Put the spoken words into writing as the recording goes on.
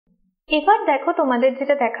এবার দেখো তোমাদের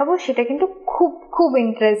যেটা দেখাবো সেটা কিন্তু খুব খুব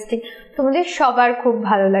ইন্টারেস্টিং, তোমাদের সবার খুব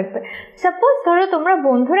ভালো লাগবে। সাপোজ ধরো তোমরা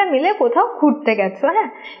বন্ধুরা মিলে কোথাও ঘুরতে গেছো, হ্যাঁ,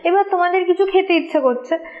 এবার তোমাদের কিছু খেতে ইচ্ছে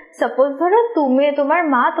করছে। সাপোজ ধরো তোমার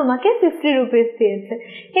মা তোমাকে 50 রুপিস দিয়েছে,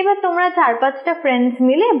 এবার তোমরা 4-5টা ফ্রেন্ডস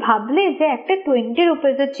মিলে ভাবলে যে একটা 20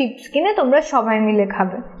 রুপিসের চিপস কিনে তোমরা সবাই মিলে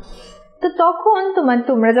খাবে। তো তখন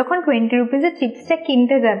তোমরা যখন 20 রুপিসের চিপসটা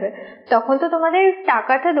কিনতে যাবে, তখন তো তোমাদের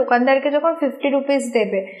টাকাটা দোকানদারকে যখন 50 রুপিস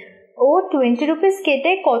দেবে, ও 20 রুপিস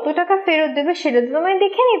কেটে কত টাকা ফেরত দেবে সেটা তো তোমায়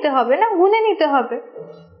দেখে নিতে হবে না, গুনে নিতে হবে।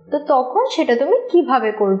 তো তখন সেটা তুমি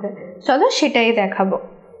কিভাবে করবে, চলো সেটাই দেখাবো।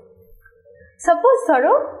 সাপোজ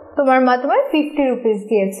ধরো তোমার মা তোমায় 50 রুপিস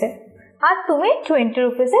দিয়েছে আর তুমি 20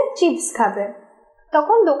 রুপিসের চিপস খাবে,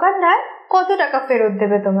 তখন দোকানদার কত টাকা ফেরত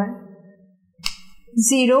দেবে তোমার?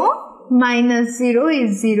 0 minus 0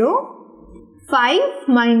 is 0, 5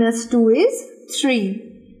 minus 2 is 3,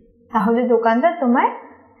 তাহলে দোকানদার তোমায়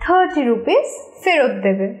 30 রুপিস ফেরত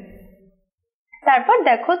দেবে। তারপর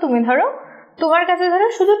দেখো তোমার কাছে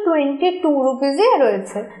শুধু 22 রুপিসই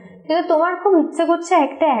রয়েছে, কিন্তু তোমার খুব ইচ্ছে করছে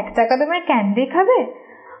একটা 1 টাকা দামের ক্যান্ডি খাবে,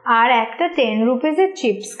 আর একটা 10 রুপিসের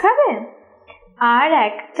চিপস খাবে, আর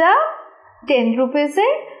একটা 10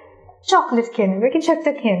 রুপিসের চকলেট খেয়ে নেবে, কিছু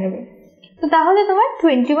একটা খেয়ে নেবে। তো তাহলে তোমার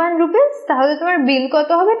 21 রুপিস, তাহলে তোমার বিল কত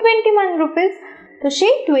হবে? 21 রুপিস। তো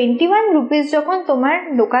সেই 21 রুপিস যখন তোমার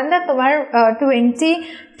দোকানদার তোমার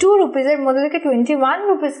 22 রুপিসের মধ্যে থেকে 21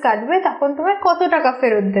 রুপিস কাটবে, তখন তোমার কত টাকা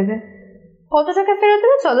ফেরত দেবে? কত টাকা ফেরত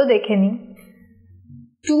দেবে চলো দেখে নিই।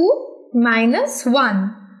 2 minus 1,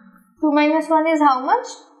 2 minus 1 is how much?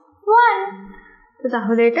 1, তো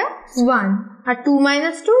তাহলে এটা 1, আর 2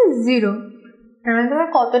 minus 2 is 0, তাহলে তোমার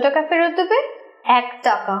কত টাকা ফেরত দেবে? 1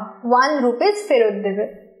 টাকা, 1 রুপিস ফেরত দেবে।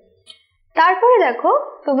 তারপরে দেখো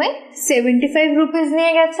তুমি 75 রুপিস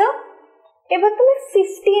নিয়ে গেছো, এবার তুমি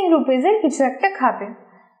 15 রুপিসের কিছু একটা খাবে,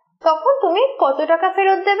 তখন তুমি কত টাকা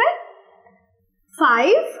ফেরত দেবে?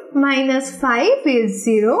 5 minus 5 is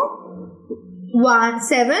 0,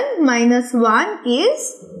 7 minus 1 is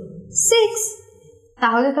 6,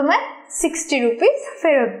 তাহলে তোমার 60 রুপিস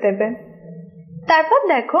ফেরত দেবে। তারপর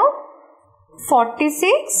দেখো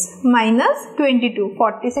 46 minus 22,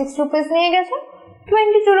 46 রুপিস নিয়ে গেছো,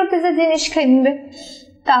 22 রুপিসের জিনিস কিনবে,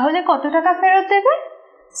 তাহলে কত টাকা ফেরত দেবে?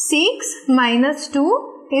 6 minus 2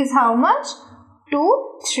 is how much? 2,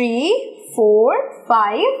 3, 4,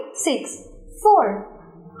 5, 6, 4,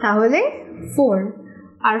 তাহলে 4,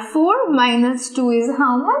 আর 4 minus 2 is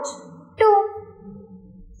how much? 2,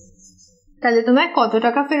 তাহলে তোমায় কত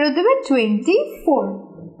টাকা ফেরত দেবে?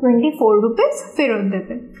 24 রুপিস ফেরত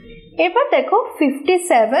দেবে। এরপর দেখো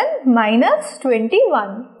 57 minus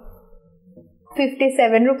 21,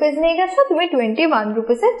 57 রুপিস নিয়ে গেছো, তুমি 21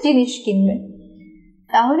 রুপিসের জিনিস কিনবে,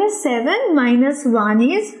 তাহলে 7 minus 1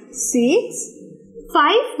 is 6,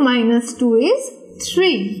 5 minus 2 is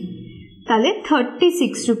 3, তাহলে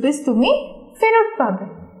 36 রুপিস তুমি ফেরত পাবে।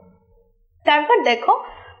 তারপর দেখো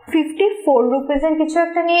 54 রুপিসের কিছু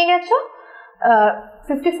একটা নিয়ে গেছো,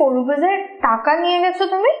 54 রুপিসের টাকা নিয়ে গেছো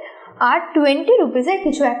তুমি, আর 20 রুপিসের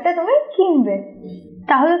কিছু একটা তুমি কিনবে,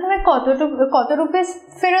 তাহলে তুমি কত রুপিস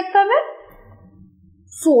ফেরত পাবে?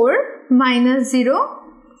 4 minus 0,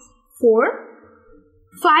 4,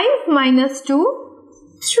 5 minus 2,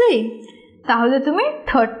 3, তাহলে তুমি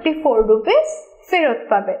 34 রুপিস ফেরত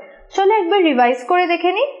পাবে। চলো একবার রিভাইজ করে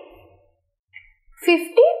দেখে নি।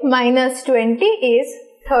 50 minus 20 is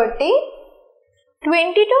 30,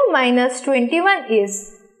 22 minus 21 is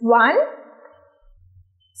 1,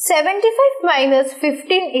 75 minus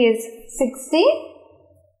 15 is 60,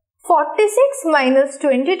 46 minus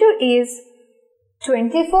 22 is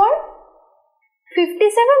 24,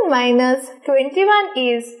 57 minus 21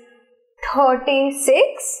 is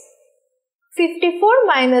 36, 54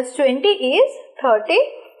 minus 20 is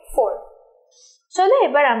 34. চলো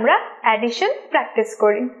এবার আমরা অ্যাডিশন প্র্যাকটিস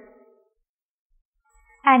করি।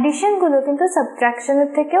 অ্যাডিশন গুলো কিন্তু সাবট্রাকশনের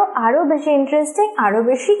থেকেও আরো বেশি ইন্টারেস্টিং, আরো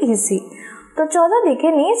বেশি ইজি। তো চলো দেখে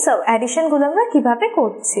নিই অ্যাডিশন গুলো আমরা কিভাবে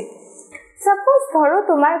করছি। সাপোজ ধরো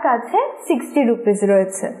তোমার কাছে 60 রুপিস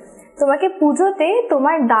রয়েছে, তোমাকে পুজোতে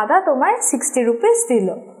তোমার দাদা তোমার 60 রুপিস দিল,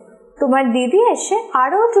 তোমার দিদি এসে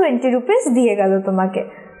আরো 20 রুপিস দিয়ে গেল তোমাকে,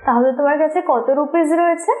 তাহলে তোমার কাছে কত রুপিস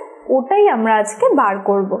রয়েছে ওটাই আমরা আজকে বার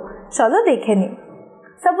করব। চলো দেখে নিই।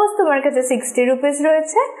 সাপোজ তোমার কাছে 60 রুপিস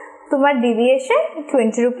রয়েছে, তোমার দিদি এসে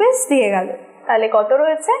 20 রুপিস দিয়ে গেল, তাহলে কত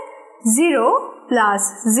রয়েছে? 0 plus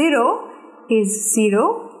 0 is 0,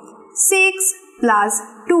 6 plus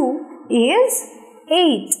 2 is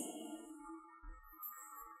 8,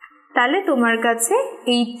 তাহলে তোমার কাছে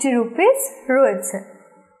 80 রুপিস রয়েছে।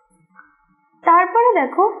 তারপরে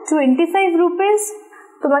দেখো 25 রুপিস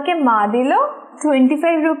তোমাকে মা দিল,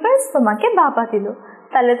 25 রুপিস তোমাকে বাবা দিল,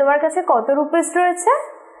 তাহলে তোমার কাছে কত রুপিস রয়েছে?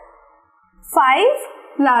 5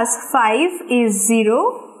 plus 5 is 0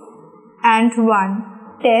 and 1,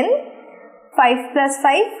 10, 5 plus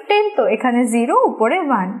 5 10, তো এখানে 0 উপরে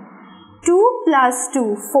 1, 2 plus 2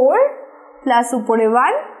 4 plus উপরে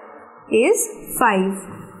 1 is 5,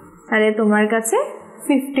 তাহলে তোমার কাছে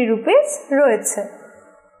 50 রুপিস রয়েছে।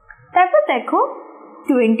 তারপর দেখো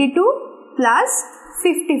 22 plus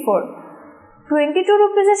 54, 22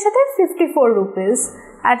 রুপিসের সাথে 54 রুপিস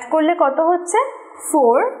অ্যাড করলে কত হচ্ছে?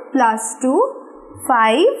 4 plus 2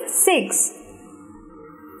 5 6,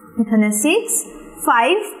 এখানে 6,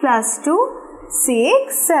 5 plus 2 6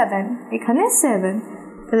 7, এখানে 7,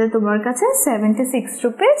 তাহলে তোমার কাছে 76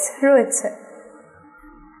 রুপিস রয়েছে।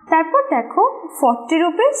 তারপর দেখো 40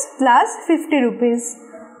 রুপিস প্লাস 50 রুপিস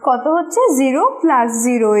কত হচ্ছে? 0 plus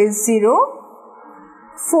 0 is 0,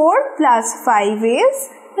 4 plus 5 is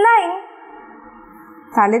 9,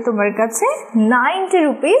 তাহলে তোমার কাছে 90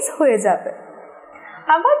 রুপিস হয়ে যাবে।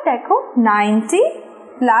 আবার দেখো 90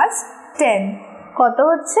 প্লাস 10 কত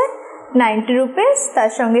হচ্ছে? 90 রুপিস,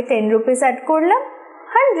 তার সঙ্গে 10 রুপিস অ্যাড করলাম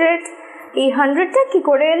 100, এই 100টা কি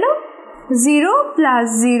করে এলো? 0 plus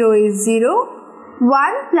 0 is 0,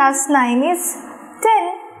 1 plus 9 is 10,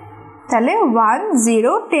 তাহলে 1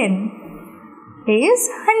 0 10 is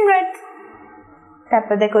 100।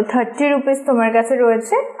 তারপর দেখো 30 রুপিস তোমার কাছে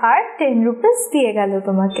রয়েছে আর 10 রুপিস দিয়ে গেল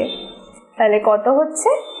তোমাকে, তাহলে কত হচ্ছে?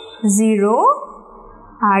 0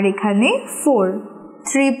 আর এখানে 4,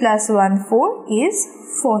 3 plus 1 4 is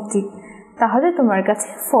 40, তাহলে তোমার কাছে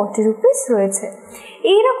 40 রুপিস রয়েছে।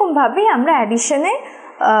 এইরকমভাবেই আমরা অ্যাডিশনে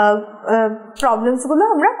প্রবলেমসগুলো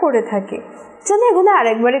আমরা করে থাকি। চলো এগুলো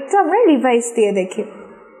আরেকবার একটু আমরা রিভাইজ দিয়ে দেখি।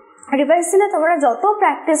 রিভাইজ দিলে তোমরা যত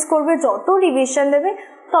প্র্যাকটিস করবে, যত রিভিশন দেবে,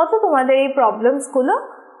 তত তোমাদের এই প্রবলেমসগুলো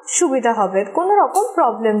সুবিধা হবে, কোনো রকম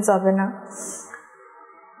প্রবলেমস হবে না।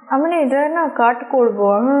 আমি না এটা না কাট করবো,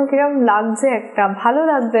 আমার কিরম লাগছে, একটা ভালো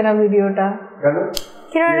লাগছে না ভিডিওটা,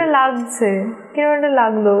 কিরম একটা লাগছে, কিরম একটা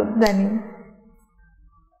লাগলো জানি।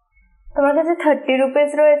 তোমার কাছে 30 রুপিস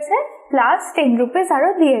রয়েছে প্লাস 10 রুপিস আরো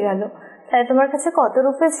দিয়ে গেল, তাই তোমার কাছে কত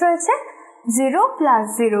রুপিস রয়েছে? 0 plus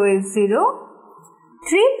 0 is 0,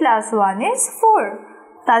 3 plus 1 is 4,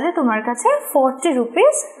 তাহলে তোমার কাছে 40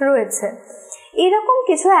 রুপিস রয়েছে। এরকম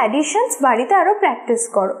কিছু অ্যাডিশনস বাড়িতে আরো প্র্যাকটিস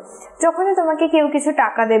করো, যখনই তোমাকে কেউ কিছু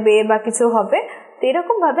টাকা দেবে বা কিছু হবে, তো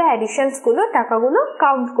এরকমভাবে অ্যাডিশনসগুলো টাকাগুলো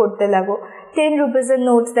কাউন্ট করতে লাগো। 10 রুপিসের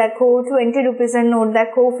নোট দেখো, 20 রুপিসের নোট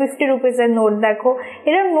দেখো, 50 রুপিসের নোট দেখো,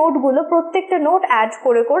 এরকম নোটগুলো প্রত্যেকটা নোট অ্যাড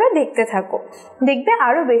করে করে দেখতে থাকো, দেখবে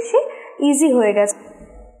আরো বেশি ইজি হয়ে গেছে।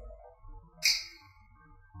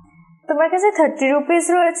 তোমার কাছে 30 রুপিস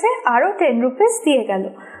রয়েছে, আরো 10 রুপিস দিয়ে গেল,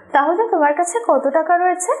 তাহলে তোমার কাছে কত টাকা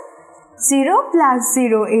রয়েছে? 0 plus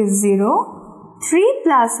 0 is 0, 3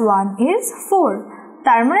 plus 1 is 4,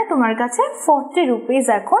 তার মানে তোমার কাছে 40 রুপিস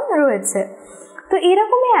এখন রয়েছে। তো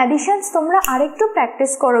এরকমই অ্যাডিশনস তোমরা আরেকটু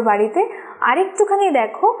প্র্যাকটিস করো বাড়িতে, আরেকটুখানি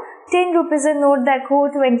দেখো, 10 রুপিসের নোট দেখো,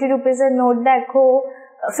 20 রুপিসের নোট দেখো,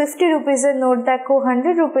 50 রুপিসের নোট দেখো,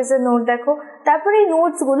 100 রুপিসের নোট দেখো, তারপরে এই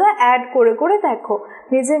নোটসগুলো অ্যাড করে করে দেখো,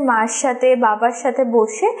 নিজের মার সাথে বাবার সাথে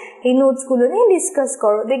বসে এই নোটসগুলো নিয়ে ডিসকাস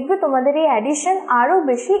করো, দেখবে তোমাদের এই অ্যাডিশন আরও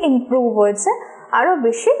বেশি ইমপ্রুভ হয়েছে, আরও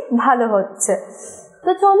বেশি ভালো হচ্ছে।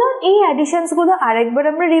 তো চলো এই অ্যাডিশনসগুলো আরেকবার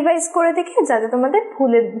আমরা রিভাইজ করে দেখি, যাতে তোমাদের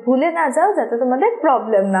ভুলে না যাও, যাতে তোমাদের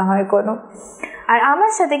প্রবলেম না হয় কোনো। আর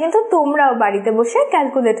আমার সাথে কিন্তু তোমরাও বাড়িতে বসে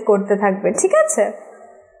ক্যালকুলেট করতে থাকবে, ঠিক আছে?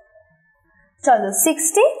 চলো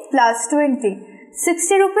 60 প্লাস 20,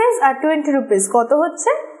 60 রুপিস আর 20 রুপিস কত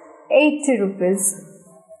হচ্ছে? 80 rupees.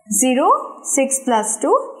 0, 6 plus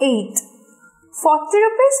 2 8, 40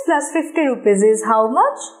 rupees plus 50 rupees is how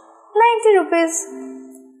much? 90 rupees.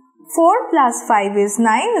 4 plus 5 is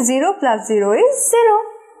 9, 0 plus 0 is 0.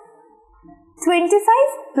 25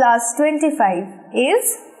 plus 25 is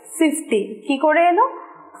 50. কি করে এলো?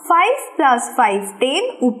 5 plus 5 10,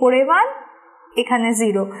 উপরে 1, এখানে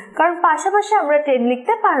 0, কারণ পাশাপাশি আমরা 10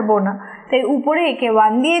 লিখতে পারবো না, তাই উপরে একে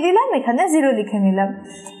 1 দিয়ে দিলাম, এখানে 0 লিখে নিলাম।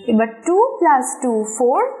 এবার 2 plus 2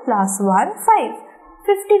 4 plus 1 5,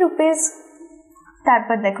 50 rupees.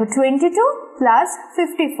 তারপর দেখো 22 plus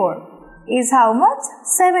 54 is how much?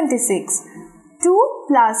 76. 2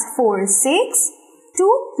 plus 4 6,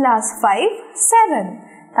 2 plus 5 7,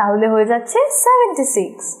 তাহলে হয়ে যাচ্ছে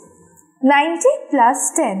 76. 90 plus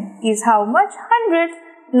 10 is how much? 100.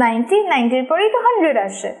 90 এর পরেই তো 100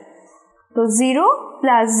 আসে, তো 0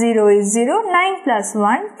 plus 0 is 0, 9 plus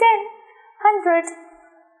 1 10, 100.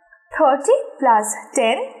 30 plus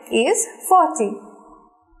 10 is 40.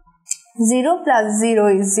 0 plus 0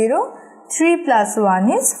 is 0, 3 plus 1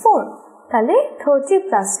 is 4, তাহলে 30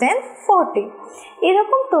 + 10 40।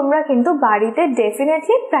 এরকম তোমরা কিন্তু বাড়িতে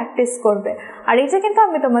ডেফিনেটলি প্র্যাকটিস করবে। আর এটা কিন্তু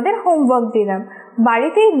আমি তোমাদের হোমওয়ার্ক দিলাম,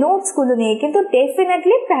 বাড়িতে এই নোটসগুলো নিয়ে কিন্তু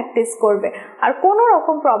ডেফিনেটলি প্র্যাকটিস করবে। আর কোনো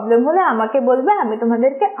রকম প্রবলেম হলে আমাকে বলবে, আমি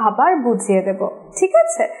তোমাদেরকে আবার বুঝিয়ে দেব, ঠিক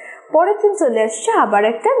আছে? পরের দিন চলে আসছে আবার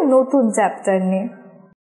একটা নতুন চ্যাপ্টার নিয়ে।